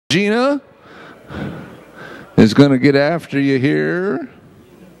Gina is going to get after you here.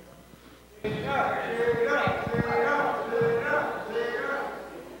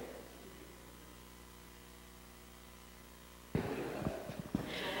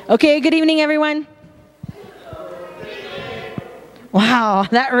 Okay, good evening, everyone. Wow,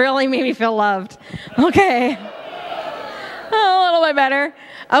 that really made me feel loved. Okay. A little bit better.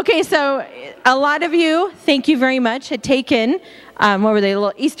 Okay, so a lot of you, thank you very much, had taken, what were they,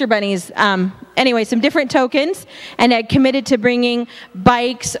 little Easter bunnies, anyway, some different tokens, and had committed to bringing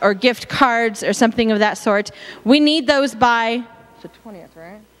bikes or gift cards or something of that sort. We need those by the 20th,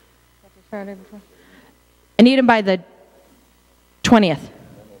 right? I need them by the 20th.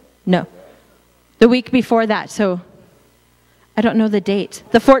 No, the week before that, so I don't know the date.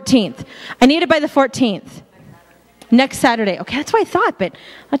 The 14th. I need it by the 14th. Next Saturday. Okay, that's what I thought, but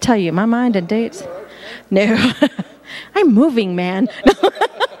I'll tell you, my mind and dates. No. I'm moving, man.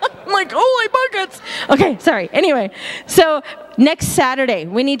 I'm like, holy buckets. Okay, sorry. Anyway, so next Saturday,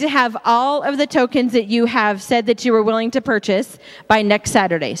 we need to have all of the tokens that you have said that you were willing to purchase by next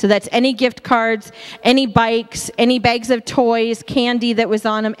Saturday. So that's any gift cards, any bikes, any bags of toys, candy that was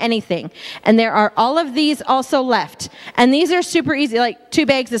on them, anything. And there are all of these also left. And these are super easy, like 2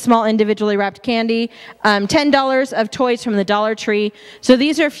 bags of small individually wrapped candy, $10 of toys from the Dollar Tree. So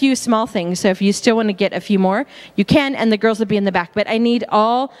these are a few small things. So if you still want to get a few more, you can, and the girls will be in the back. But I need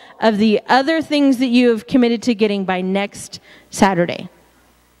all of the other things that you have committed to getting by next Saturday.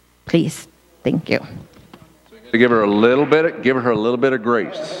 Please. Thank you. To give her a little bit of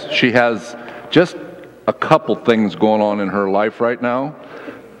grace. She has just a couple things going on in her life right now.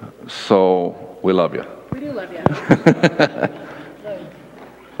 So we love you. We do love you.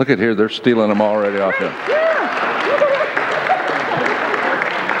 Look at here, they're stealing them already off you.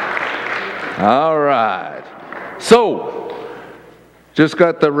 All right. So just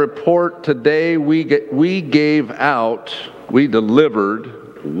got the report today. We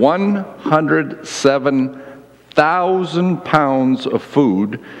delivered 107,000 pounds of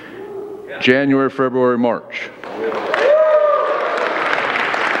food January, February, March.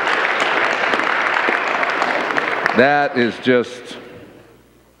 That is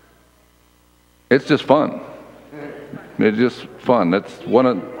it's just fun. It's just fun. That's want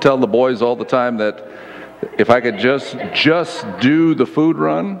to tell the boys all the time that if I could just do the food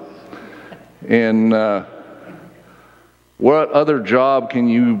run, and what other job can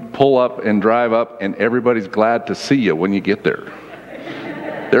you pull up and drive up and everybody's glad to see you when you get there?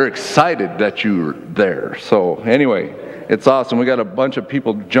 They're excited that you're there. So anyway, it's awesome. We got a bunch of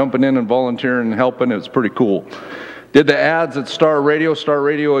people jumping in and volunteering and helping. It's pretty cool. Did the ads at Star Radio. Star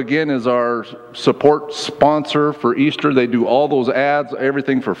Radio, again, is our support sponsor for Easter. They do all those ads,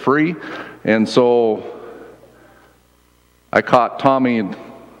 everything for free. And so I caught Tommy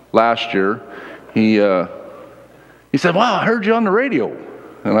last year. He said, wow, I heard you on the radio.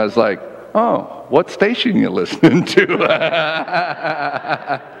 And I was like, oh, what station you listening to?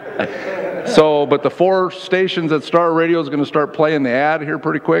 So, but the 4 stations at Star Radio is going to start playing the ad here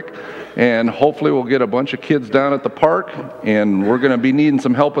pretty quick. And hopefully we'll get a bunch of kids down at the park. And we're going to be needing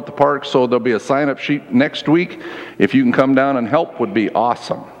some help at the park. So there'll be a sign-up sheet next week. If you can come down and help, would be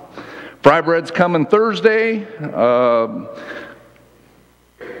awesome. Fry bread's coming Thursday.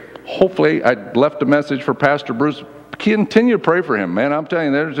 Hopefully, I left a message for Pastor Bruce. Continue to pray for him, man. I'm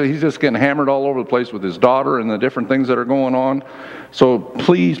telling you, he's just getting hammered all over the place with his daughter and the different things that are going on. So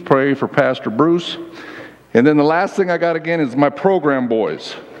please pray for Pastor Bruce. And then the last thing I got again is my program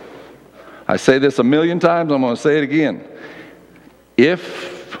boys. I say this a million times. I'm going to say it again.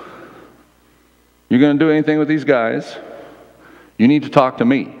 If you're going to do anything with these guys, you need to talk to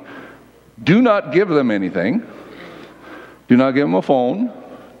me. Do not give them anything. Do not give them a phone.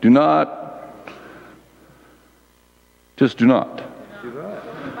 Just do not.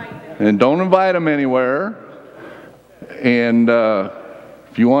 And don't invite them anywhere. And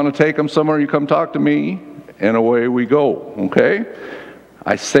if you want to take them somewhere, you come talk to me, and away we go, okay?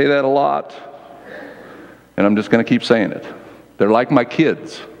 I say that a lot, and I'm just going to keep saying it. They're like my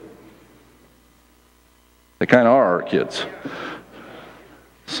kids. They kind of are our kids.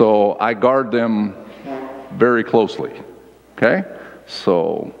 So I guard them very closely, okay?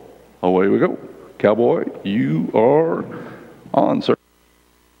 So away we go. Cowboy, you are on, sir.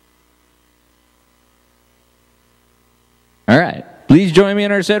 All right. Please join me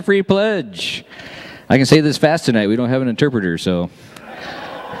in our set-free pledge. I can say this fast tonight. We don't have an interpreter, so.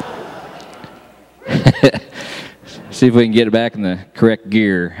 See if we can get it back in the correct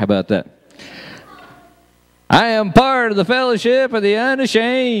gear. How about that? I am part of the fellowship of the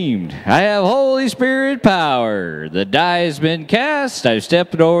unashamed. I have Holy Spirit power. The die has been cast. I've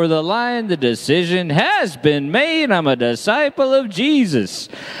stepped over the line. The decision has been made. I'm a disciple of Jesus.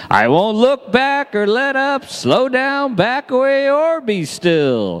 I won't look back or let up, slow down, back away, or be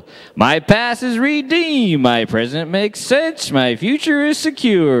still. My past is redeemed. My present makes sense. My future is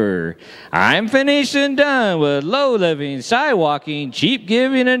secure. I'm finished and done with low living, side walking, cheap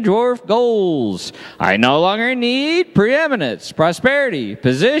giving, and dwarf goals. I no longer need preeminence, prosperity,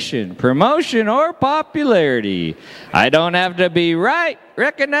 position, promotion, or popularity. I don't have to be right,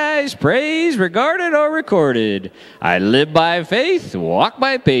 recognized, praised, regarded, or recorded. I live by faith, walk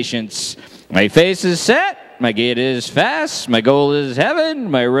by patience. My face is set. My gate is fast, my goal is heaven,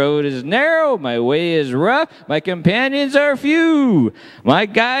 my road is narrow, my way is rough, my companions are few. My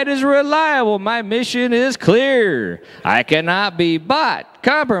guide is reliable, my mission is clear. I cannot be bought,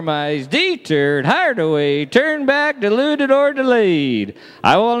 compromised, deterred, hired away, turned back, deluded, or delayed.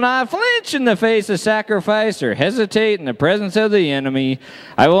 I will not flinch in the face of sacrifice or hesitate in the presence of the enemy.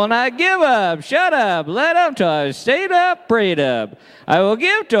 I will not give up, shut up, let up till I've stayed up, prayed up. I will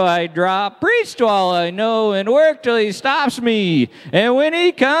give till I drop, preach till all I know, and work till he stops me. And when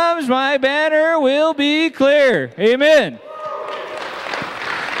he comes, my banner will be clear. Amen.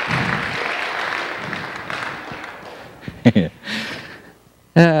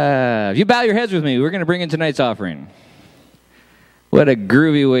 If you bow your heads with me, we're going to bring in tonight's offering. What a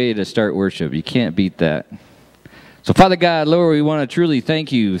groovy way to start worship. You can't beat that. So, Father God, Lord, we want to truly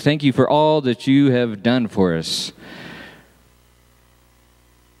thank you. Thank you for all that you have done for us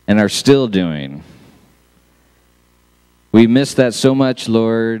and are still doing. We miss that so much,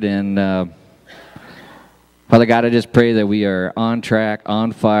 Lord, and Father God, I just pray that we are on track,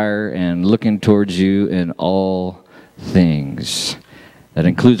 on fire, and looking towards you in all things. That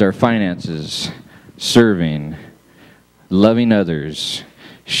includes our finances, serving, loving others,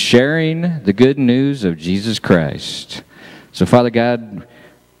 sharing the good news of Jesus Christ. So, Father God,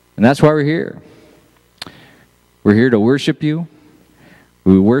 and that's why we're here. We're here to worship you.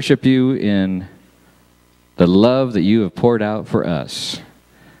 We worship you in the love that you have poured out for us.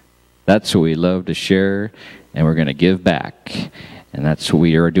 That's what we love to share, and we're going to give back. And that's what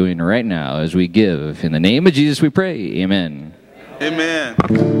we are doing right now as we give. In the name of Jesus we pray. Amen. Amen.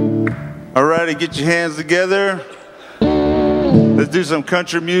 All righty, get your hands together. Let's do some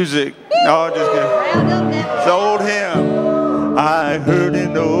country music. No, just kidding. It's an old hymn. I heard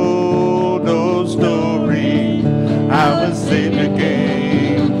an old story. I was saved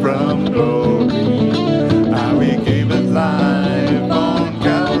again from glory. How he gave his life on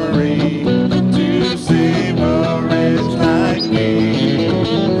Calvary to save a wretch like me.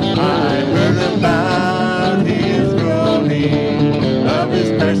 I heard about his glory, of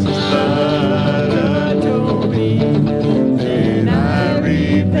his precious blood adore me. Then I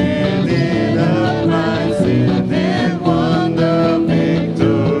repented of my sin and won the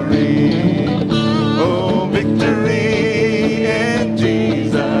victory. Oh, victory and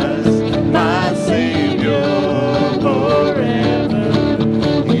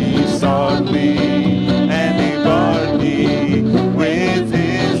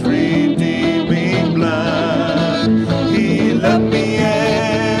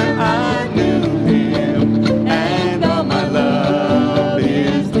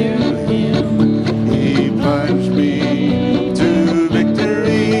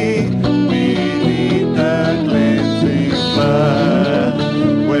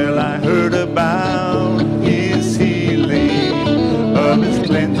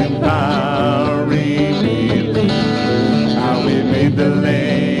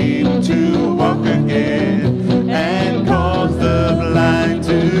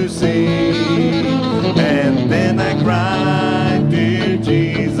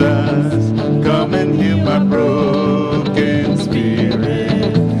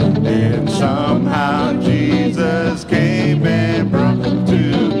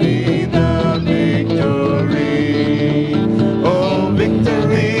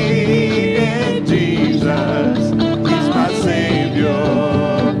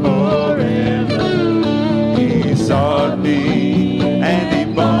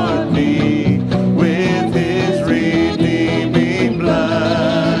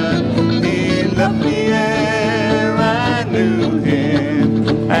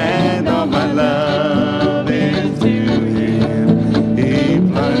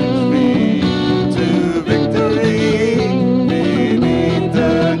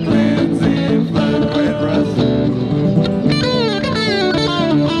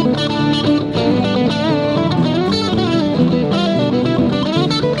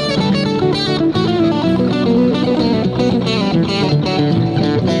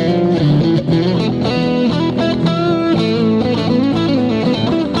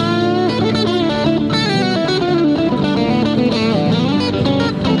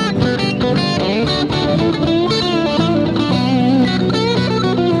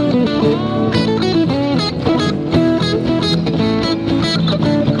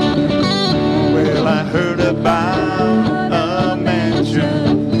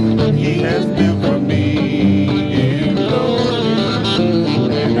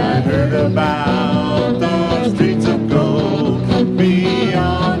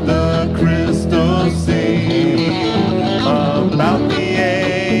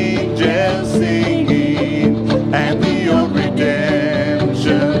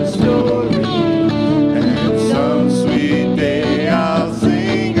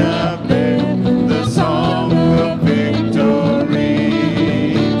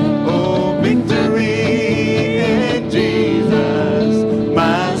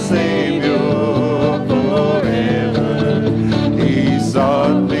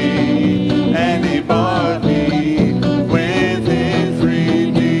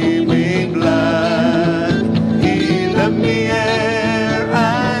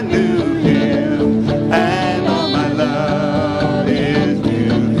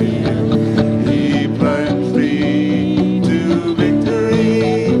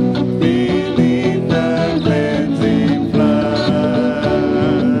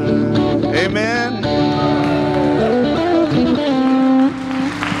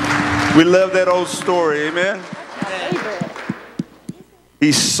We love that old story, amen?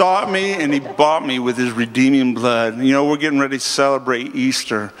 He sought me and he bought me with his redeeming blood. You know, we're getting ready to celebrate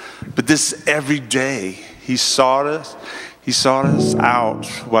Easter, but this is every day. He sought us. He sought us out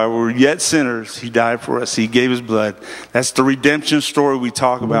while we were yet sinners. He died for us. He gave his blood. That's the redemption story we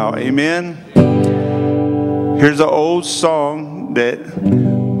talk about. Amen? Here's an old song that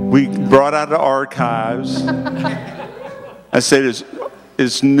we brought out of the archives. I said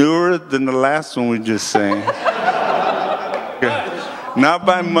it's newer than the last one we just sang. Not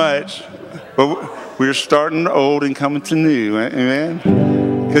by much, but we're starting old and coming to new. Amen?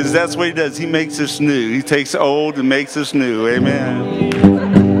 Because that's what he does. He makes us new. He takes old and makes us new. Amen.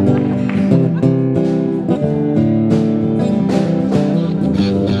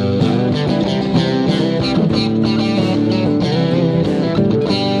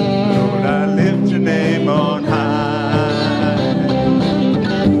 Lord, I lift your name on high.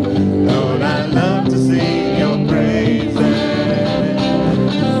 Lord, I love to sing your praises.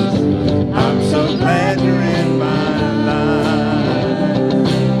 I'm so glad you're in my life.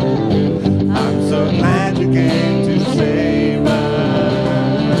 I'm so glad you came to save us.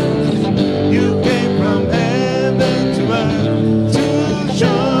 You came from heaven to earth to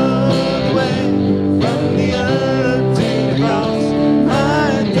show the way. From the earth to the cross, I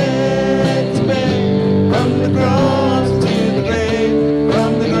debt to pay. From the cross to the grave,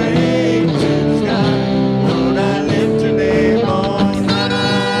 from the grave to the sky. Lord, I lift your name on high.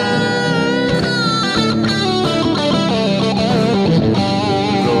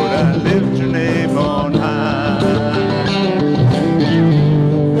 Lord, I lift your name on high.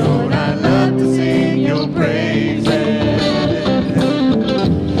 Lord, I love to sing your praises.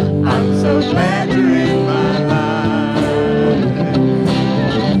 I'm so glad you're in my life.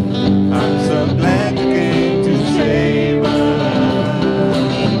 I'm so glad you came to save us.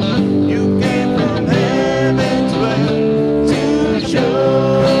 You came from heaven to earth to show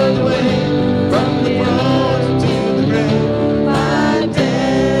the way. From the cross to the grave, my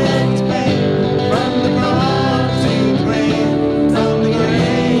debt to pay. From the cross to the grave, from the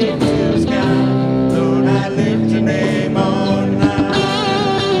grave to the sky. Lord, I lift your name on high.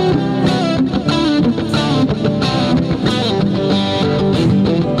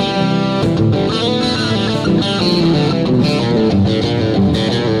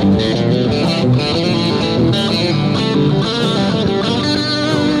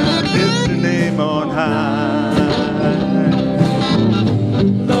 I lift your name on high.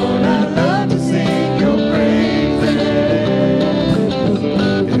 Lord, I love to sing your praises.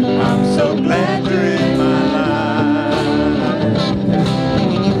 I'm so glad you're in my life.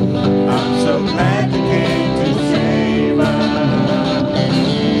 I'm so glad you came to save us.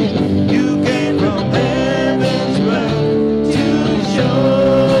 You came from heaven to earth to show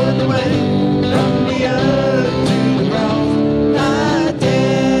the way. From the earth to the cross, I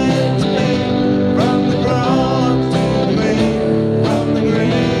dare to pay. From the cross to the grave, from the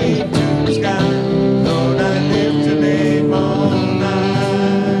grave to the sky. Lord, I lift your name on high.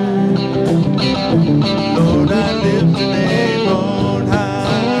 Lord, I lift your name on high.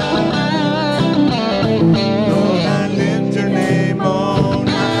 Lord, I lift your name on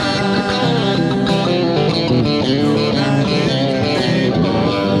high. Lord, I lift your name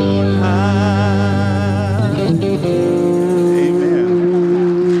on high. Amen.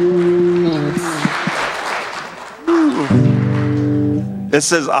 It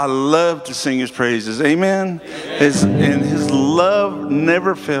says, I love to sing his praises. Amen. And his love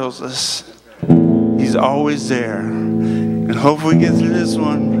never fails us. He's always there. And hopefully we get through this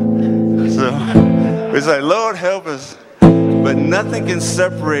one. So we say, Lord, help us. But nothing can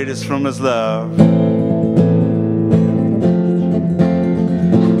separate us from his love.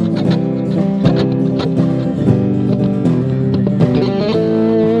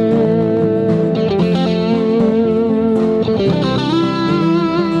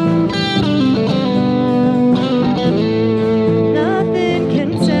 Nothing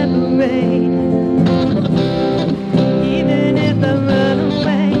can separate, even if I run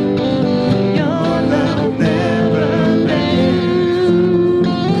away. Your love never fails.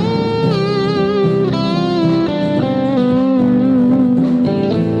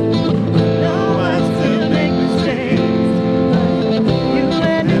 No, I still make mistakes. You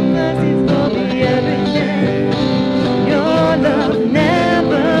and your mercies for me every day. Your love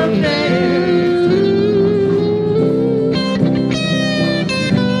never fails.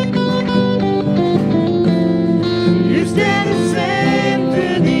 You stay the same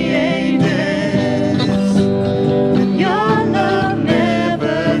through the ages, and your love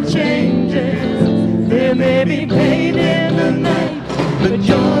never changes. There may be pain in the night, but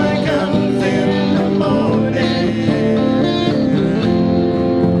joy comes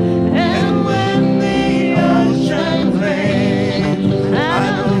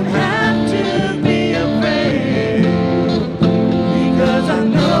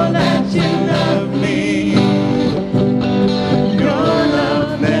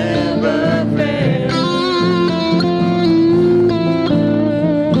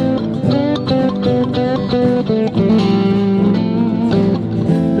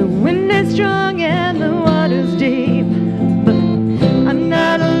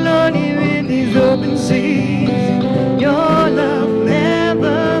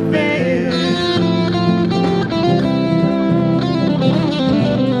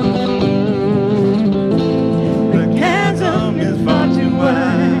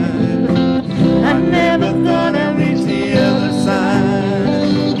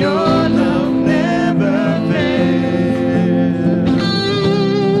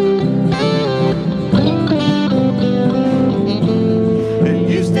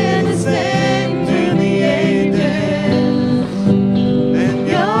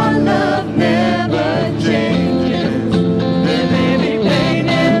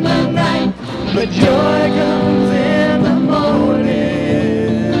but joy comes in the morning.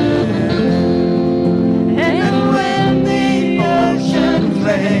 And when the oceans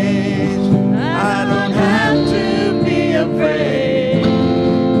rage, I don't have to be afraid,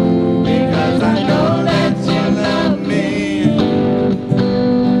 because I know that you love me.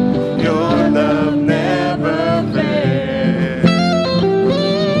 Your love never fails.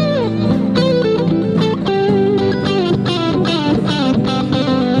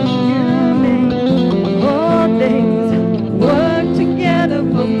 You make all things work together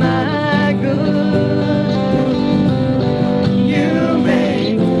for my good. You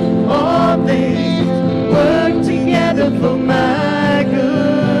make all things work together for my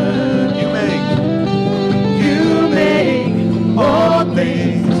good. You make all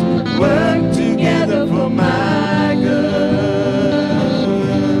things work together for my good.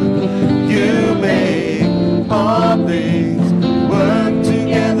 You make all things work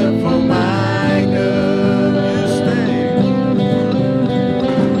together for my good.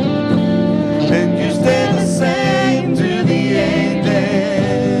 You stay the same to the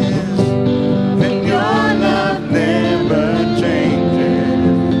ages, and your love never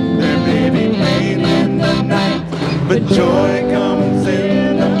changes. There may be pain in the night, but joy comes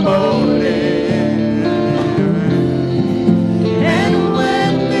in the morning. And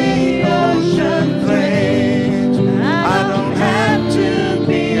when the oceans rage, I don't have to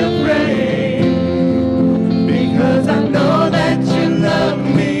be afraid, because I know that you love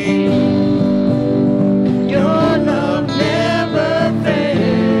me. Your love never fails.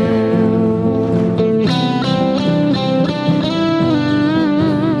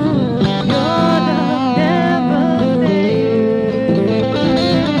 Your love never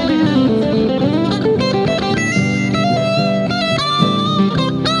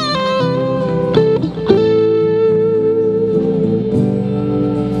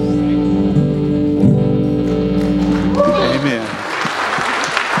Amen.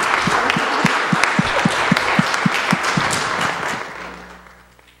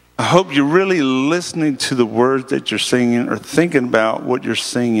 I hope you're really listening to the words that you're singing or thinking about what you're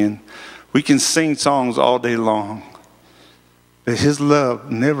singing. We can sing songs all day long, but his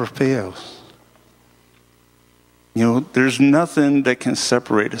love never fails. You know, there's nothing that can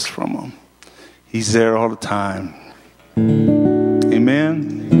separate us from him. He's there all the time.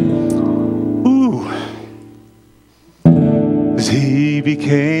 Amen. Ooh. 'Cause he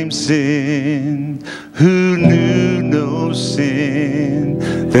became sin who knew no sin,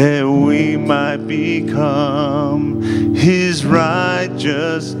 that we might become his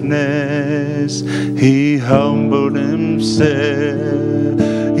righteousness. He humbled himself,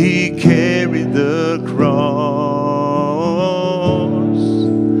 he carried the cross.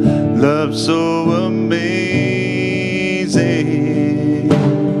 Love so amazing,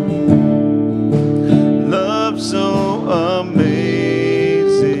 love so amazing.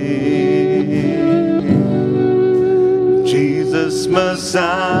 Jesus Messiah,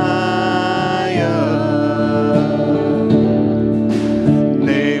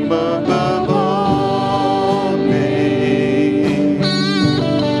 name above all names,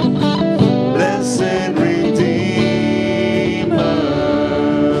 blessed Redeemer,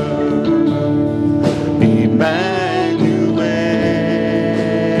 Emmanuel,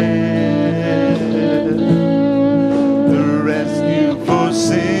 the rescue for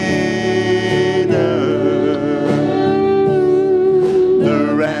sinners, the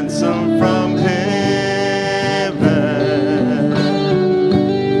ransom from heaven,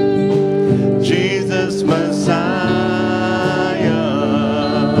 Jesus Messiah,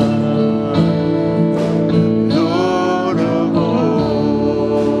 Lord of all.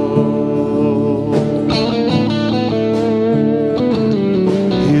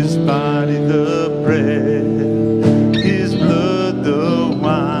 His body the bread, his blood the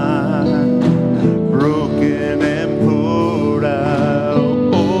wine, broken and poured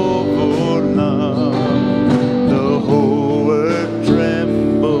out over love. The whole earth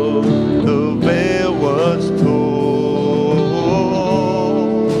trembled, the veil was torn.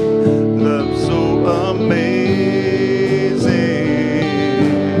 Love so amazing,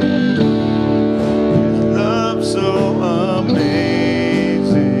 love so amazing.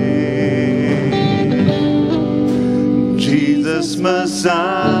 Jesus Messiah,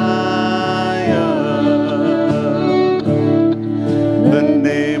 the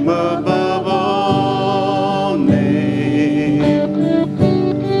name above all names,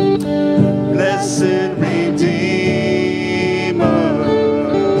 blessed Redeemer,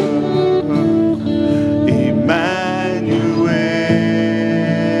 Emmanuel,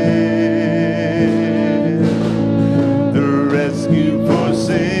 the rescue for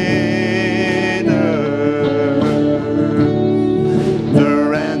sinners,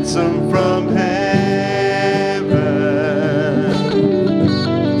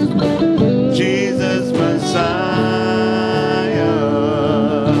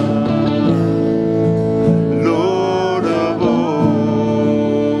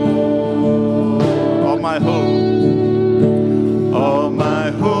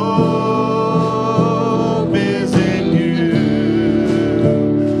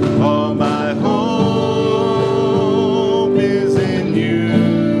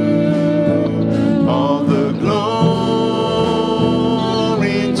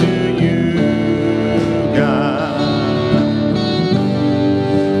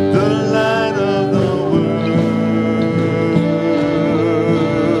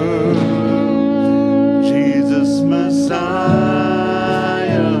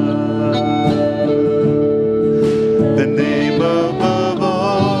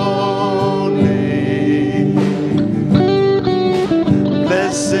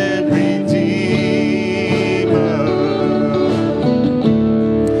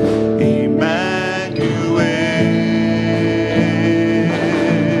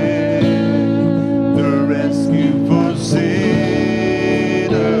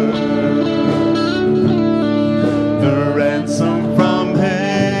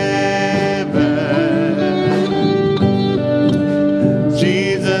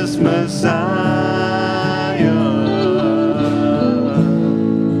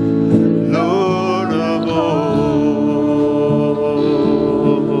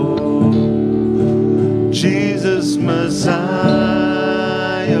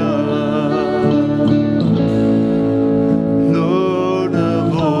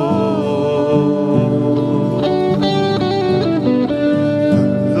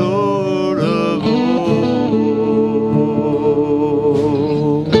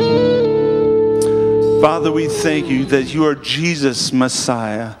 Father, we thank you that you are Jesus,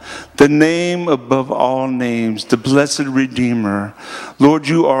 Messiah, the name above all names, the blessed Redeemer. Lord,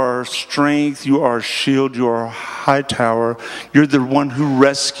 you are our strength, you are our shield, you are our high tower. You're the one who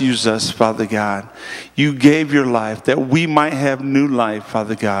rescues us, Father God. You gave your life that we might have new life,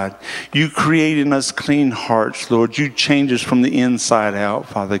 Father God. You created in us clean hearts, Lord. You change us from the inside out,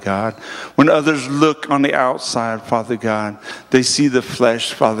 Father God. When others look on the outside, Father God, they see the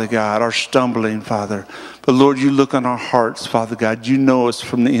flesh, Father God, our stumbling, Father. But Lord, you look on our hearts, Father God. You know us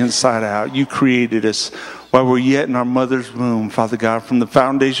from the inside out. You created us while we're yet in our mother's womb, Father God, from the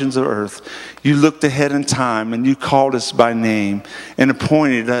foundations of earth. You looked ahead in time and you called us by name and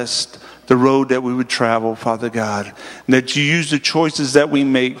appointed us the road that we would travel, Father God. And that you use the choices that we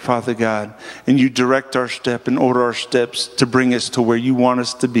make, Father God, and you direct our step and order our steps to bring us to where you want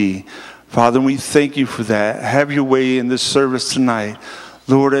us to be. Father, we thank you for that. Have your way in this service tonight.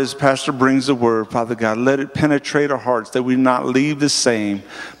 Lord, as Pastor brings the word, Father God, let it penetrate our hearts that we not leave the same.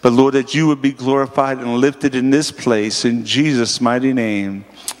 But Lord, that you would be glorified and lifted in this place. In Jesus' mighty name,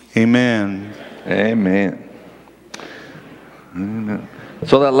 amen. Amen. Amen.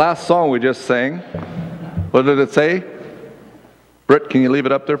 So that last song we just sang, what did it say? Britt, can you leave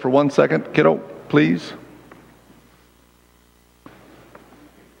it up there for 1 second, kiddo, please?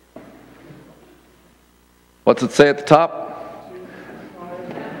 What's it say at the top?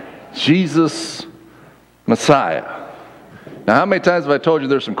 Jesus, Messiah. Now, how many times have I told you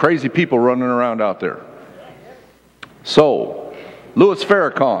there's some crazy people running around out there? So, Louis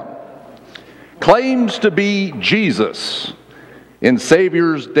Farrakhan claims to be Jesus in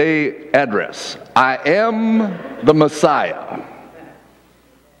Savior's Day address. I am the Messiah.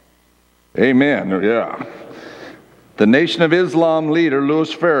 Amen. Yeah. The Nation of Islam leader,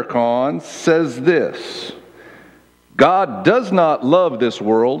 Louis Farrakhan, says this: God does not love this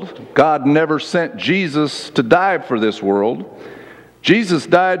world. God never sent Jesus to die for this world. Jesus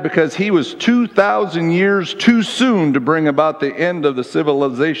died because he was 2,000 years too soon to bring about the end of the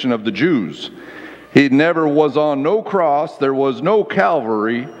civilization of the Jews. He never was on no cross. There was no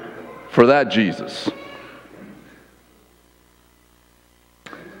Calvary for that Jesus.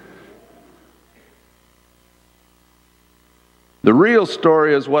 The real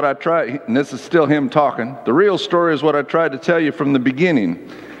story is what I tried, and this is still him talking. The real story is what I tried to tell you from the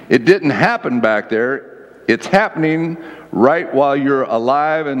beginning. It didn't happen back there. It's happening right while you're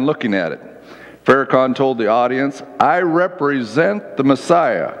alive and looking at it. Farrakhan told the audience, I represent the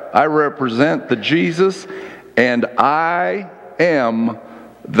Messiah. I represent the Jesus, and I am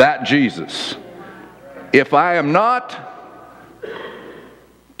that Jesus. If I am not,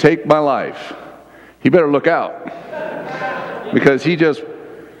 take my life. He better look out, because he just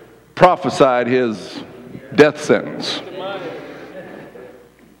prophesied his death sentence.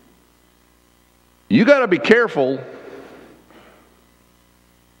 You got to be careful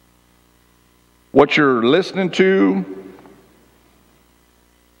what you're listening to,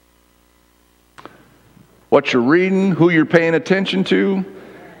 what you're reading, who you're paying attention to,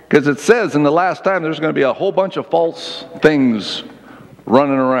 because it says in the last time there's going to be a whole bunch of false things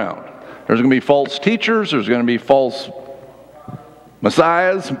running around. There's going to be false teachers, there's going to be false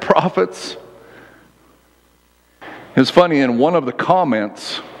messiahs and prophets. It's funny, in one of the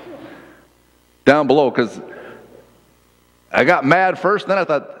comments down below, because I got mad first, then I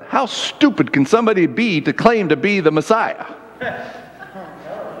thought, how stupid can somebody be to claim to be the Messiah?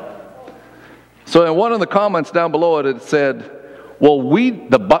 So in one of the comments down below it said, well,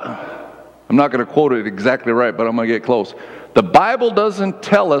 I'm not going to quote it exactly right, but I'm going to get close. The Bible doesn't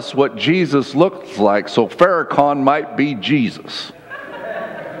tell us what Jesus looks like, so Farrakhan might be Jesus.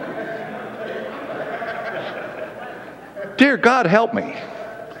 Dear God, help me.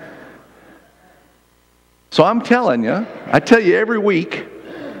 So I'm telling you, I tell you every week,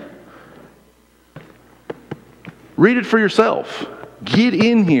 read it for yourself. Get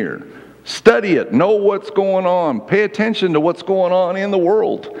in here. Study it. Know what's going on. Pay attention to what's going on in the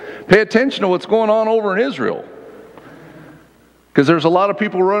world. Pay attention to what's going on over in Israel. Because there's a lot of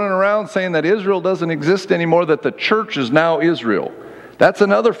people running around saying that Israel doesn't exist anymore, that the church is now Israel. That's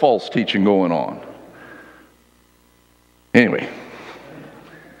another false teaching going on. Anyway,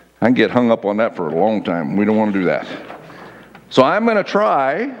 I can get hung up on that for a long time. We don't want to do that. So I'm going to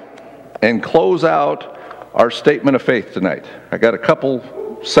try and close out our statement of faith tonight. I got a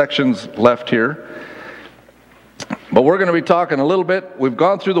couple sections left here. But we're going to be talking a little bit. We've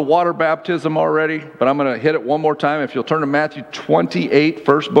gone through the water baptism already, but I'm going to hit it one more time. If you'll turn to Matthew 28,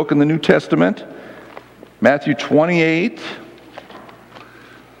 first book in the New Testament. Matthew 28.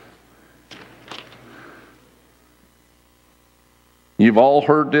 You've all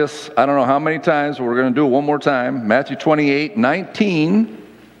heard this, I don't know how many times, but we're going to do it one more time. Matthew 28:19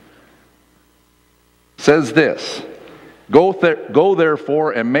 says this, Go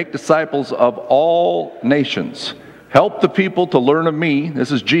therefore and make disciples of all nations. Help the people to learn of me,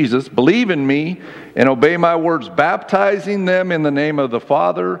 this is Jesus, believe in me, and obey my words, baptizing them in the name of the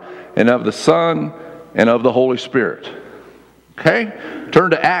Father, and of the Son, and of the Holy Spirit. Okay?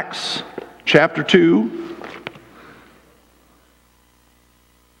 Turn to Acts chapter 2.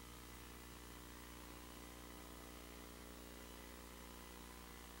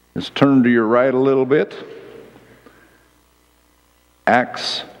 Let's turn to your right a little bit.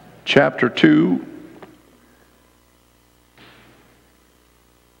 Acts chapter 2.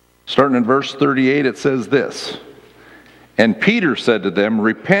 Starting in verse 38, it says this. And Peter said to them,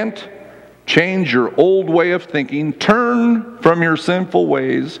 Repent, change your old way of thinking, turn from your sinful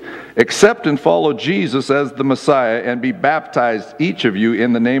ways, accept and follow Jesus as the Messiah, and be baptized, each of you,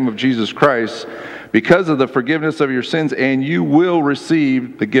 in the name of Jesus Christ, because of the forgiveness of your sins, and you will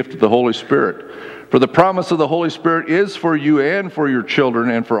receive the gift of the Holy Spirit. For the promise of the Holy Spirit is for you and for your children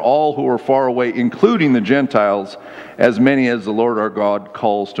and for all who are far away, including the Gentiles, as many as the Lord our God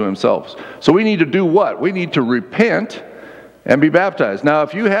calls to himself. So we need to do what? We need to repent and be baptized. Now,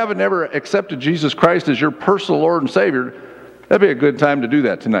 if you haven't ever accepted Jesus Christ as your personal Lord and Savior, that'd be a good time to do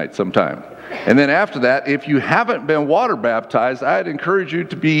that tonight sometime. And then after that, if you haven't been water baptized, I'd encourage you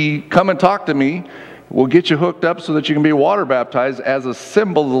to come and talk to me. We'll get you hooked up so that you can be water baptized as a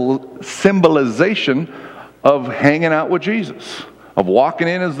symbolization of hanging out with Jesus, of walking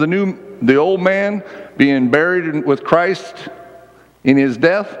in as the old man, being buried with Christ in his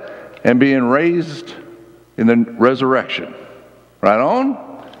death, and being raised in the resurrection. Right on?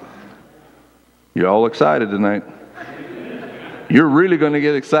 You all excited tonight? You're really going to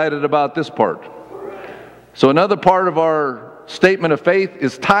get excited about this part. So another part of our statement of faith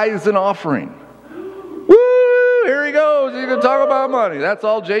is tithes and offering. Woo! Here he goes. He's going to talk about money. That's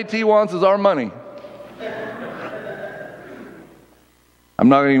all JT wants is our money. I'm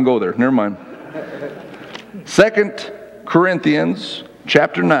not going to even go there. Never mind. 2 Corinthians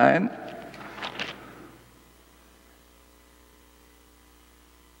chapter 9.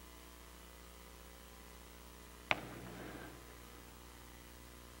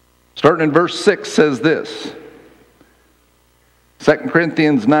 Starting in verse 6 says this. 2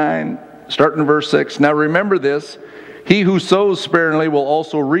 Corinthians 9, starting in verse 6. Now remember this, he who sows sparingly will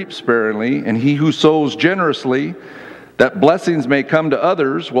also reap sparingly, and he who sows generously, that blessings may come to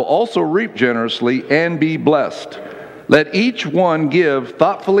others, will also reap generously and be blessed. Let each one give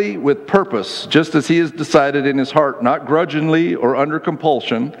thoughtfully with purpose, just as he has decided in his heart, not grudgingly or under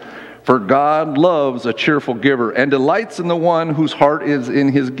compulsion. For God loves a cheerful giver and delights in the one whose heart is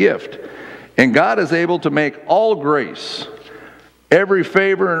in his gift. And God is able to make all grace, every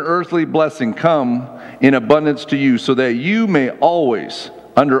favor and earthly blessing come in abundance to you, so that you may always,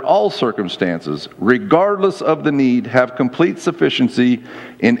 under all circumstances, regardless of the need, have complete sufficiency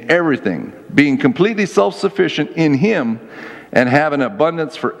in everything, being completely self-sufficient in him, and have an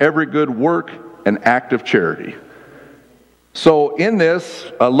abundance for every good work and act of charity. So in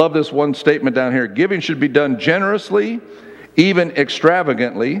this, I love this one statement down here. Giving should be done generously, even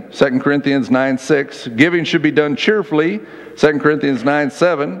extravagantly, 2 Corinthians 9:6. Giving should be done cheerfully, 2 Corinthians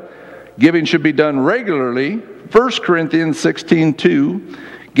 9:7. Giving should be done regularly, 1 Corinthians 16:2.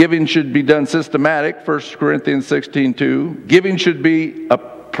 Giving should be done systematic, 1 Corinthians 16:2. Giving should be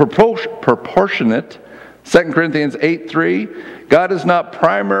proportionate, 2 Corinthians 8:3. God is not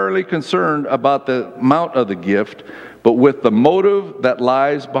primarily concerned about the amount of the gift, but with the motive that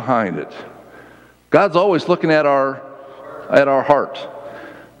lies behind it. God's always looking at our heart.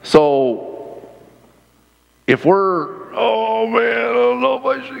 So if we're, oh man, I don't know if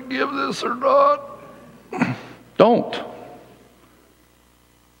I should give this or not, don't.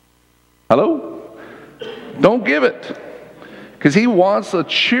 Hello? Don't give it. Because he wants a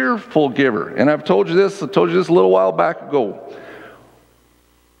cheerful giver. And I told you this a little while back ago.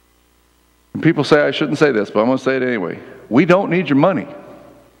 And people say I shouldn't say this, but I'm going to say it anyway. We don't need your money.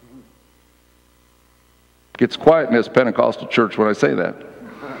 It gets quiet in this Pentecostal church when I say that.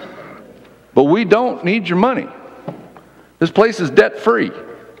 But we don't need your money. This place is debt-free.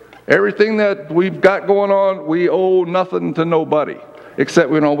 Everything that we've got going on, we owe nothing to nobody. Except,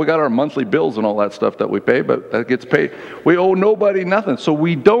 we got our monthly bills and all that stuff that we pay, but that gets paid. We owe nobody nothing, so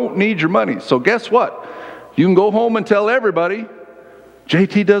we don't need your money. So guess what? You can go home and tell everybody,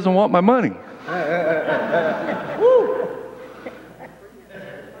 JT doesn't want my money.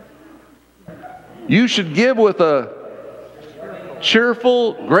 You should give with a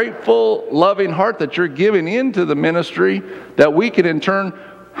cheerful, grateful, loving heart that you're giving into the ministry, that we can in turn,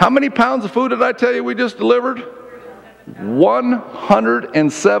 how many pounds of food did I tell you we just delivered?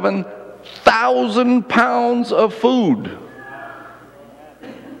 107,000 pounds of food.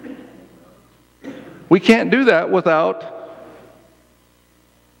 We can't do that without,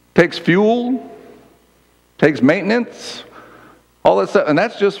 takes fuel, takes maintenance, all that stuff, and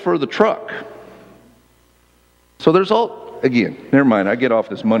that's just for the truck. So there's all, again, never mind, I get off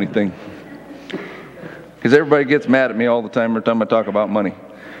this money thing. Because everybody gets mad at me all the time every time I talk about money.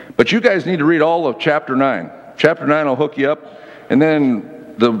 But you guys need to read all of chapter 9. Chapter 9 will hook you up. And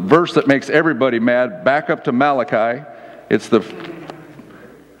then the verse that makes everybody mad, back up to Malachi. It's the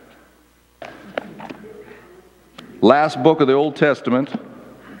last book of the Old Testament.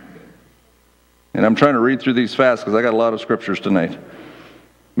 And I'm trying to read through these fast because I got a lot of scriptures tonight.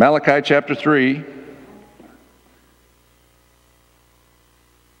 Malachi chapter 3.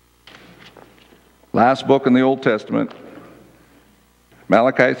 Last book in the Old Testament.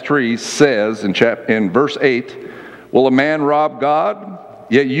 Malachi 3 says in verse 8, will a man rob God?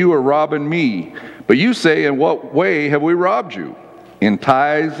 Yet you are robbing me. But you say, in what way have we robbed you? In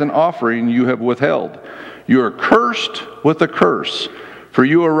tithes and offering you have withheld. You are cursed with a curse, for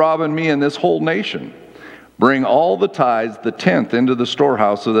you are robbing me and this whole nation. Bring all the tithes, the tenth, into the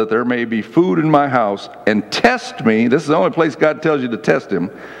storehouse, so that there may be food in my house, and test me. This is the only place God tells you to test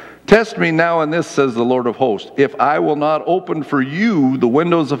him. Test me now in this, says the Lord of hosts, if I will not open for you the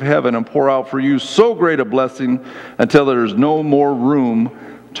windows of heaven and pour out for you so great a blessing until there is no more room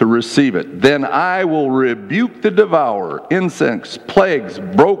to receive it. Then I will rebuke the devourer, insects, plagues,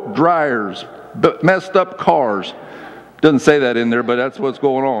 broke dryers, messed up cars. Doesn't say that in there, but that's what's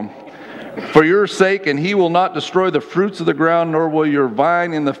going on. For your sake, and he will not destroy the fruits of the ground, nor will your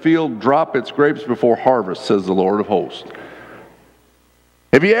vine in the field drop its grapes before harvest, says the Lord of hosts.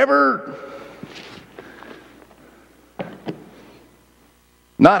 Have you ever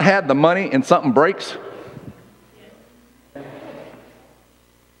not had the money and something breaks?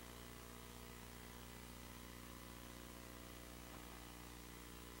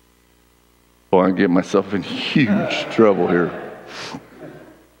 Oh, I'm getting myself in huge trouble here.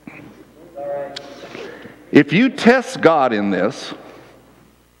 If you test God in this,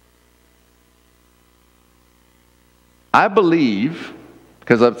 I believe,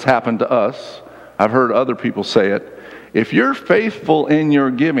 because it's happened to us, I've heard other people say it, if you're faithful in your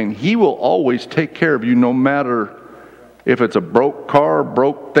giving, he will always take care of you, no matter if it's a broke car,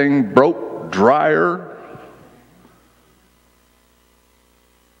 broke thing, broke dryer.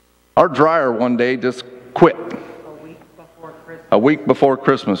 Our dryer one day just quit. A week before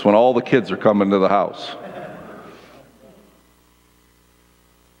Christmas, when all the kids are coming to the house.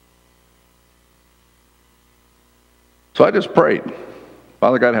 So I just prayed,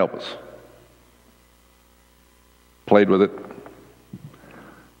 Father God, help us. Played with it.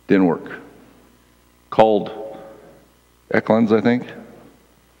 Didn't work. Called Eklund's, I think.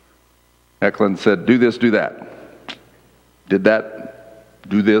 Eklund said, do this, do that. Did that,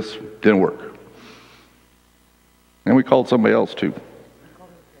 do this, didn't work. And we called somebody else too.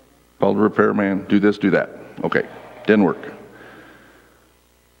 Called a repairman, do this, do that. Okay, didn't work.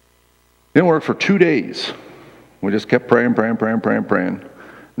 Didn't work for 2 days. We just kept praying.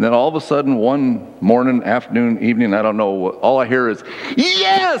 And then all of a sudden, one morning, afternoon, evening, I don't know, all I hear is,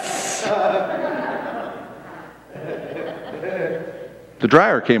 yes! The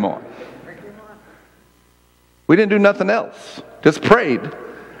dryer came on. We didn't do nothing else. Just prayed.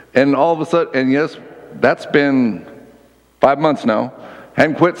 And all of a sudden, and yes, that's been 5 months now.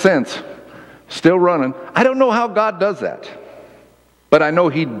 Hadn't quit since. Still running. I don't know how God does that. But I know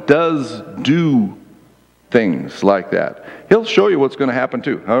he does do things like that. He'll show you what's going to happen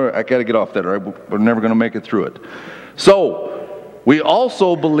too. All right, I got to get off that, or we're never going to make it through it. So, we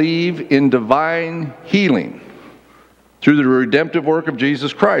also believe in divine healing through the redemptive work of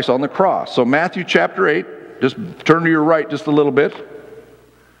Jesus Christ on the cross. So Matthew chapter 8, just turn to your right just a little bit.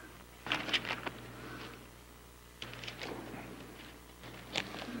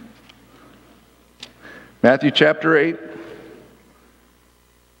 Matthew chapter 8.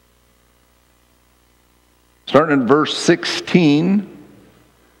 Starting in verse 16,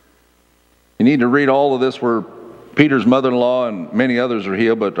 you need to read all of this where Peter's mother-in-law and many others are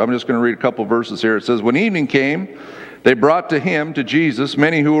healed, but I'm just going to read a couple verses here. It says, when evening came, they brought to him, to Jesus,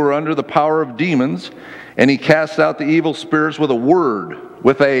 many who were under the power of demons, and he cast out the evil spirits with a word,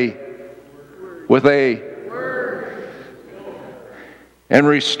 and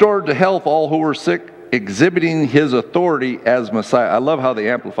restored to health all who were sick, exhibiting his authority as Messiah. I love how the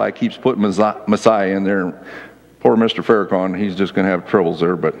Amplify keeps putting Messiah in there. Poor Mr. Farrakhan, he's just going to have troubles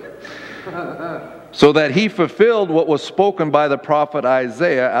there, but... So that he fulfilled what was spoken by the prophet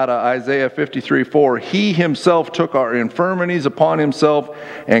Isaiah out of Isaiah 53:4. He himself took our infirmities upon himself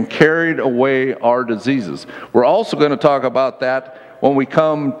and carried away our diseases. We're also going to talk about that when we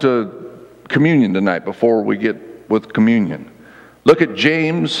come to communion tonight, before we get with communion. Look at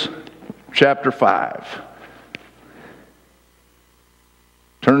James chapter 5.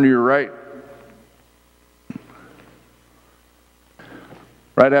 Turn to your right.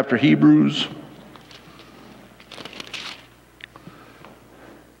 Right after Hebrews.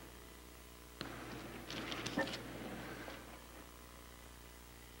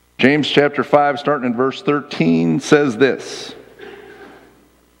 James chapter 5, starting in verse 13, says this.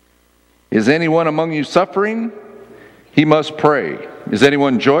 Is anyone among you suffering? He must pray. Is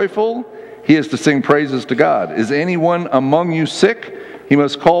anyone joyful? He is to sing praises to God. Is anyone among you sick? He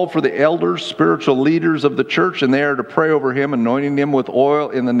must call for the elders, spiritual leaders of the church, and they are to pray over him, anointing him with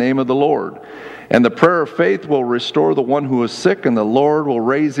oil in the name of the Lord. And the prayer of faith will restore the one who is sick, and the Lord will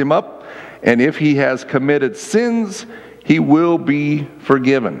raise him up. And if he has committed sins, he will be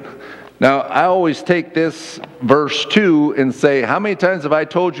forgiven. Now, I always take this verse 2 and say, how many times have I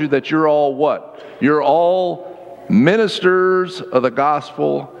told you that you're all what? You're all ministers of the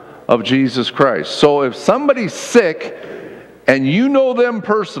gospel of Jesus Christ. So if somebody's sick and you know them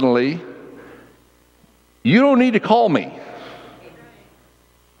personally, you don't need to call me.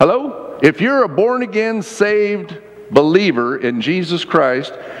 Hello? If you're a born-again, saved believer in Jesus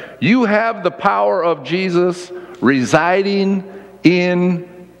Christ, you have the power of Jesus residing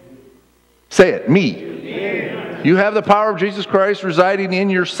in, say it, me. You have the power of Jesus Christ residing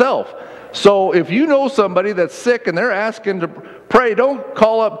in yourself. So if you know somebody that's sick and they're asking to pray, don't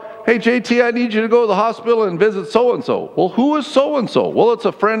call up, hey JT, I need you to go to the hospital and visit so-and-so. Well, who is so-and-so? Well, it's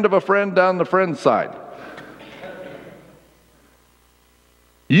a friend of a friend down the friend's side.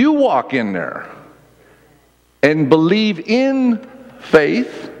 You walk in there and believe in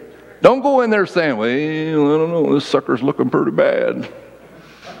faith. Don't go in there saying, well, I don't know, this sucker's looking pretty bad.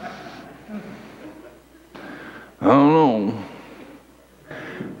 I don't know.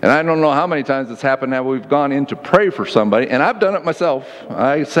 And I don't know how many times it's happened that we've gone in to pray for somebody, and I've done it myself.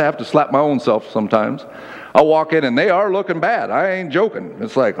 I have to slap my own self sometimes. I'll walk in and they are looking bad. I ain't joking.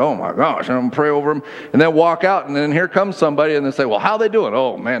 It's like, oh my gosh, I'm going to pray over them. And then walk out, and then here comes somebody and they say, well, how they doing?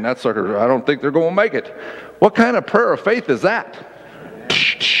 Oh man, that sucker, I don't think they're going to make it. What kind of prayer of faith is that?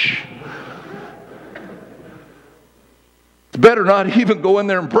 It's better not even go in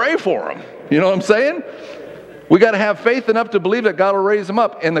there and pray for them. You know what I'm saying? We got to have faith enough to believe that God will raise them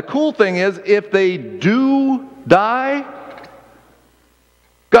up. And the cool thing is, if they do die,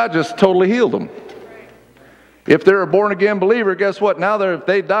 God just totally healed them. If they're a born-again believer, guess what? Now if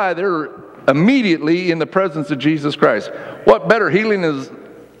they die, they're immediately in the presence of Jesus Christ. What better healing is?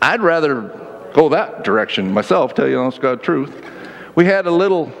 I'd rather go that direction myself, tell you the honest God truth. We had a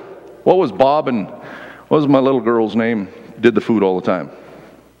little, what was Bob and, what was my little girl's name? Did the food all the time.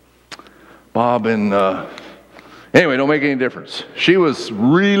 Bob and, anyway, don't make any difference. She was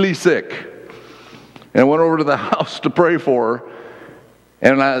really sick. And I went over to the house to pray for her.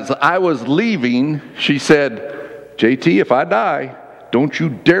 And as I was leaving, she said, JT, if I die, don't you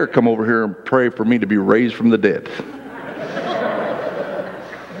dare come over here and pray for me to be raised from the dead.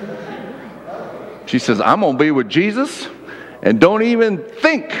 She says, I'm going to be with Jesus, and don't even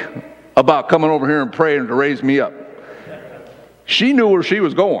think about coming over here and praying to raise me up. She knew where she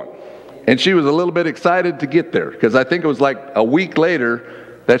was going, and she was a little bit excited to get there, because I think it was like a week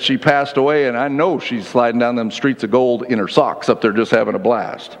later that she passed away, and I know she's sliding down them streets of gold in her socks up there just having a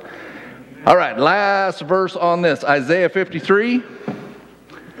blast. All right, last verse on this, Isaiah 53.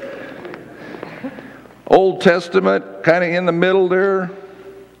 Old Testament, kind of in the middle there.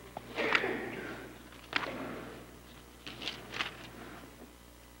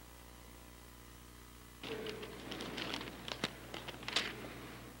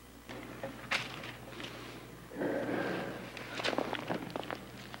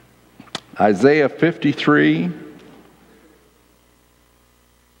 Isaiah 53,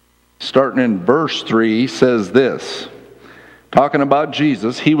 starting in verse 3, says this, talking about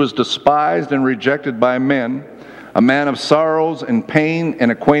Jesus, he was despised and rejected by men, a man of sorrows and pain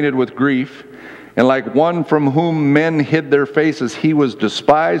and acquainted with grief, and like one from whom men hid their faces, he was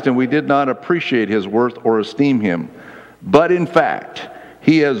despised, and we did not appreciate his worth or esteem him. But in fact,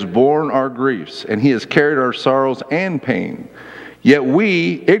 he has borne our griefs, and he has carried our sorrows and pain. Yet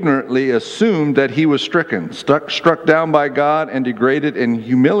we ignorantly assumed that he was stricken, struck down by God, and degraded and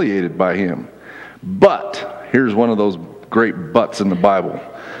humiliated by him. But, here's one of those great buts in the Bible.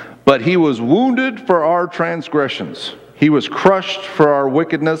 But he was wounded for our transgressions. He was crushed for our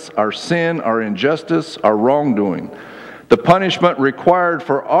wickedness, our sin, our injustice, our wrongdoing. The punishment required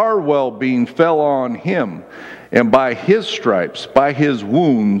for our well-being fell on him, and by his stripes, by his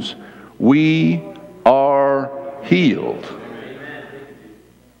wounds, we are healed.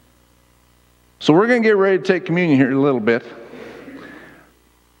 So we're going to get ready to take communion here in a little bit.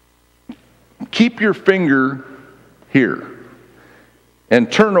 Keep your finger here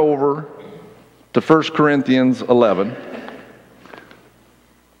and turn over to 1 Corinthians 11.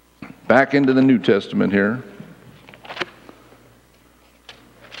 Back into the New Testament here.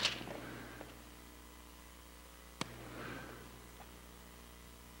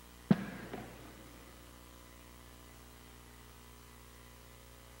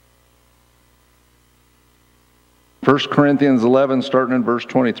 First Corinthians 11, starting in verse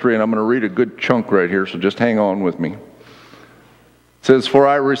 23, and I'm going to read a good chunk right here, so just hang on with me. It says, "For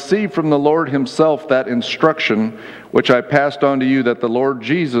I received from the Lord himself that instruction which I passed on to you, that the Lord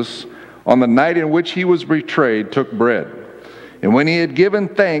Jesus, on the night in which he was betrayed, took bread. And when he had given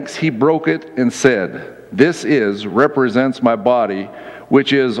thanks, he broke it and said, 'This represents my body,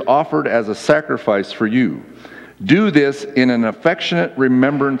 which is offered as a sacrifice for you. Do this in an affectionate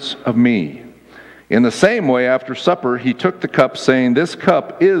remembrance of me.' In the same way, after supper, he took the cup, saying, 'This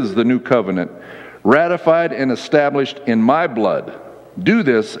cup is the new covenant, ratified and established in my blood. Do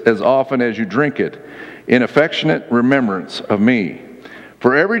this as often as you drink it, in affectionate remembrance of me.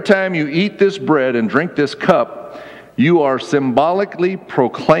 For every time you eat this bread and drink this cup, you are symbolically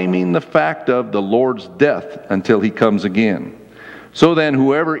proclaiming the fact of the Lord's death until he comes again. So then,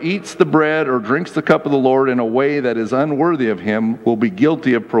 whoever eats the bread or drinks the cup of the Lord in a way that is unworthy of him will be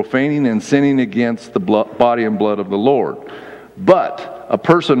guilty of profaning and sinning against the body and blood of the Lord. But a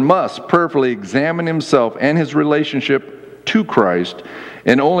person must prayerfully examine himself and his relationship to Christ,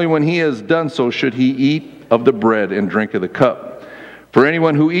 and only when he has done so should he eat of the bread and drink of the cup. For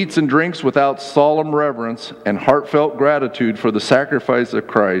anyone who eats and drinks without solemn reverence and heartfelt gratitude for the sacrifice of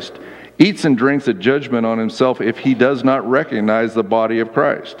Christ eats and drinks a judgment on himself if he does not recognize the body of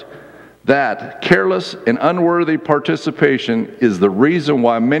Christ. That careless and unworthy participation is the reason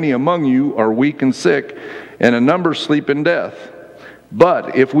why many among you are weak and sick, and a number sleep in death.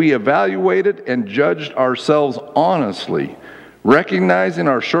 But if we evaluated and judged ourselves honestly, recognizing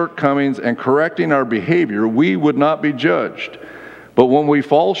our shortcomings and correcting our behavior, we would not be judged. But when we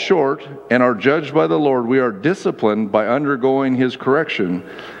fall short and are judged by the Lord, we are disciplined by undergoing his correction,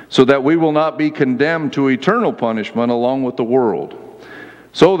 so that we will not be condemned to eternal punishment along with the world.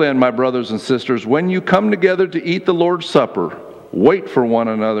 So then, my brothers and sisters, when you come together to eat the Lord's Supper, wait for one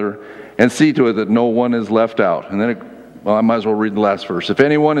another and see to it that no one is left out." And then, I might as well read the last verse. "If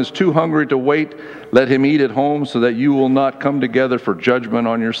anyone is too hungry to wait, let him eat at home, so that you will not come together for judgment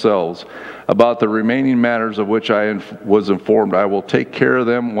on yourselves. About the remaining matters of which I was informed, I will take care of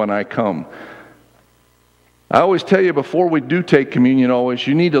them when I come." I always tell you, before we do take communion,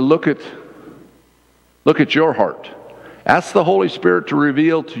 you need to look at your heart. Ask the Holy Spirit to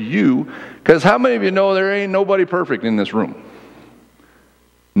reveal to you, because how many of you know there ain't nobody perfect in this room?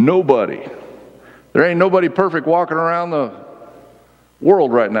 Nobody. There ain't nobody perfect walking around the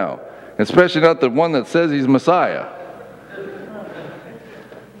world right now, especially not the one that says he's Messiah.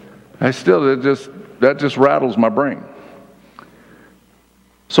 That just rattles my brain.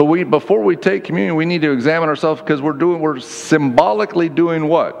 So before we take communion, we need to examine ourselves, because we're symbolically doing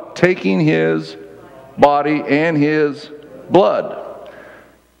what? Taking his body and his blood.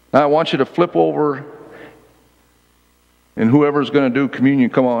 Now I want you to flip over, and whoever's going to do communion,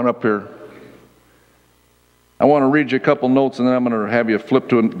 come on up here. I want to read you a couple notes, and then I'm going to have you flip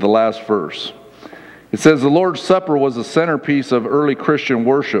to the last verse. It says, "The Lord's Supper was the centerpiece of early Christian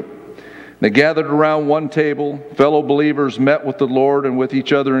worship. They gathered around one table. Fellow believers met with the Lord and with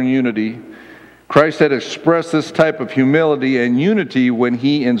each other in unity. Christ had expressed this type of humility and unity when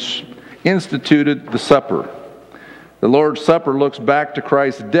he instituted the supper. The Lord's Supper looks back to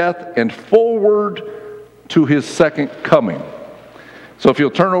Christ's death and forward to his second coming." So if you'll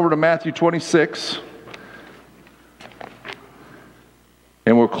turn over to Matthew 26,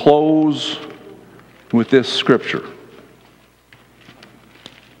 and we'll close with this scripture.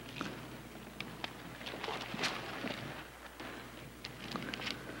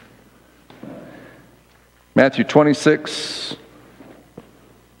 Matthew 26,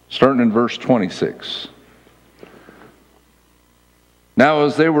 starting in verse 26. "Now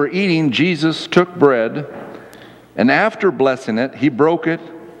as they were eating, Jesus took bread, and after blessing it, he broke it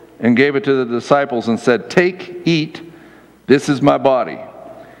and gave it to the disciples and said, 'Take, eat, this is my body.'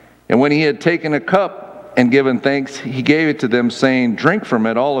 And when he had taken a cup, and given thanks, he gave it to them, saying, "Drink from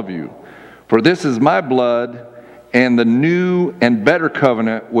it, all of you. For this is my blood and the new and better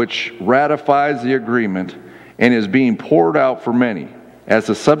covenant, which ratifies the agreement and is being poured out for many as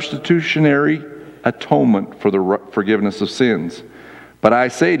a substitutionary atonement for the forgiveness of sins. But I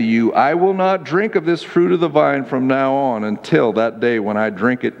say to you, I will not drink of this fruit of the vine from now on until that day when I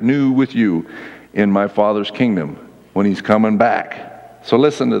drink it new with you in my Father's kingdom, when he's coming back." So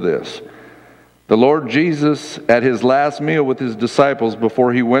listen to this. The Lord Jesus, at his last meal with his disciples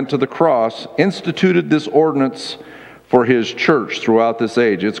before he went to the cross, instituted this ordinance for his church throughout this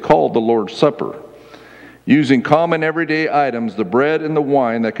age. It's called the Lord's Supper. Using common everyday items, the bread and the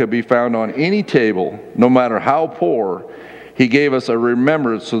wine that could be found on any table, no matter how poor, he gave us a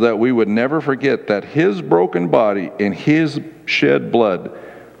remembrance so that we would never forget that his broken body and his shed blood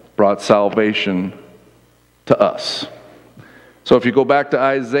brought salvation to us. So if you go back to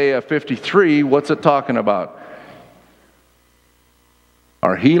Isaiah 53, what's it talking about?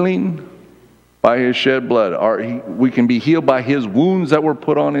 Our healing by his shed blood. We can be healed by his wounds that were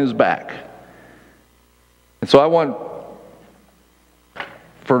put on his back. And so I want,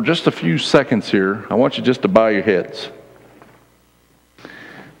 for just a few seconds here, I want you just to bow your heads.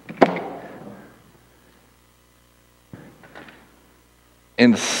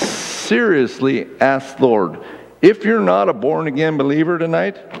 And seriously ask the Lord, if you're not a born-again believer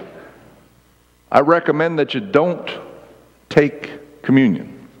tonight, I recommend that you don't take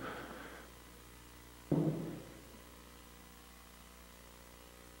communion.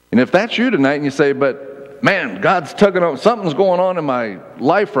 And if that's you tonight and you say, but man, God's tugging on, something's going on in my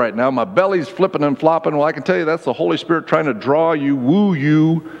life right now, my belly's flipping and flopping, well, I can tell you that's the Holy Spirit trying to draw you, woo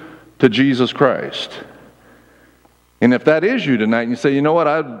you to Jesus Christ. And if that is you tonight, and you say, you know what,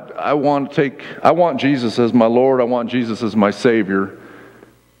 I want Jesus as my Lord, I want Jesus as my Savior,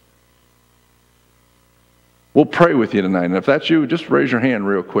 we'll pray with you tonight. And if that's you, just raise your hand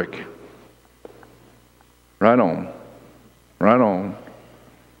real quick. Right on. Right on.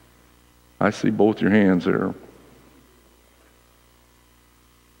 I see both your hands there.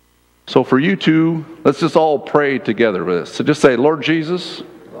 So for you two, let's just all pray together with this. So just say, Lord Jesus,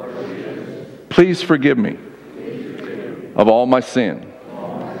 please forgive me of all my sin.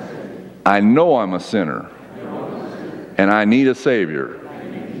 I know I'm a sinner, and I need a Savior.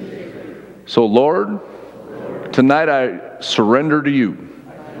 So Lord, tonight I surrender to you.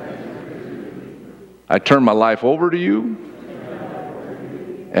 I turn my life over to you,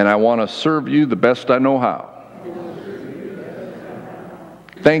 and I want to serve you the best I know how.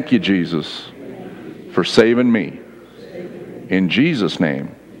 Thank you, Jesus, for saving me. In Jesus'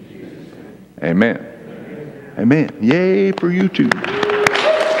 name, amen. Amen. Yay for you too.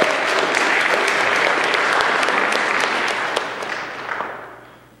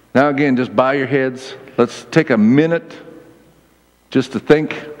 Now again, just bow your heads. Let's take a minute just to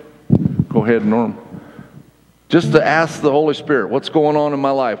think. Go ahead, Norm. Just to ask the Holy Spirit, what's going on in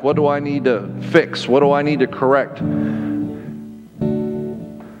my life? What do I need to fix? What do I need to correct?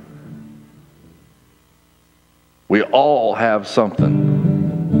 We all have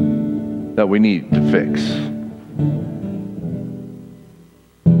something that we need to fix.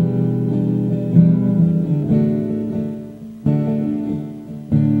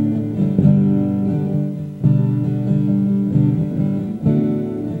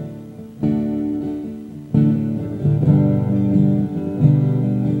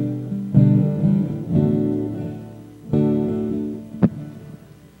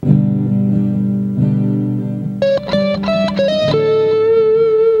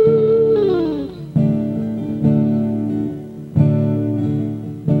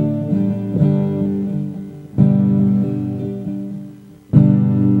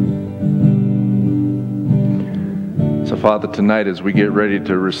 Father, tonight as we get ready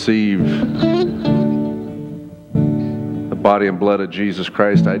to receive the body and blood of Jesus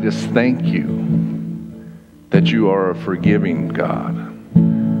Christ, I just thank you that you are a forgiving God.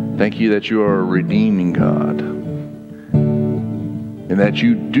 Thank you that you are a redeeming God. And that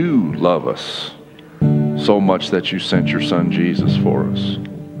you do love us so much that you sent your Son Jesus for us.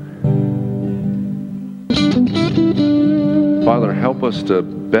 Father, help us to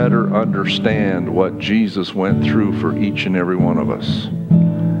better understand what Jesus went through for each and every one of us.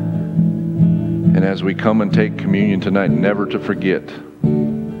 And as we come and take communion tonight, never to forget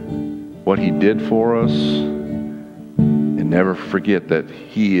what he did for us, and never forget that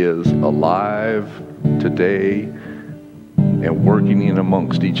he is alive today and working in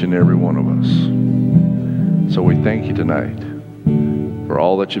amongst each and every one of us. So we thank you tonight for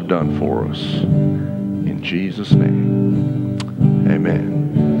all that you've done for us. In Jesus' name, amen.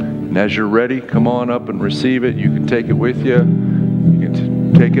 And as you're ready, come on up and receive it. You can take it with you. You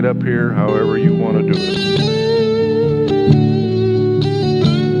can take it up here, however you want to do it.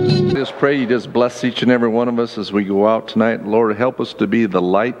 Just pray you just bless each and every one of us as we go out tonight. Lord, help us to be the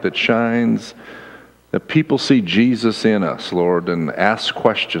light that shines, that people see Jesus in us, Lord, and ask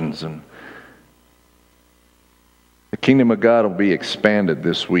questions. And the kingdom of God will be expanded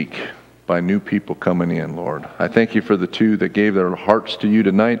this week by new people coming in, Lord. I thank you for the two that gave their hearts to you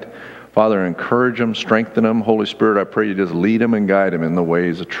tonight. Father, encourage them, strengthen them. Holy Spirit, I pray you just lead them and guide them in the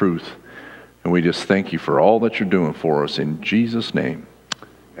ways of truth. And we just thank you for all that you're doing for us. In Jesus' name,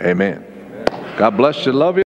 amen. God bless you. Love you.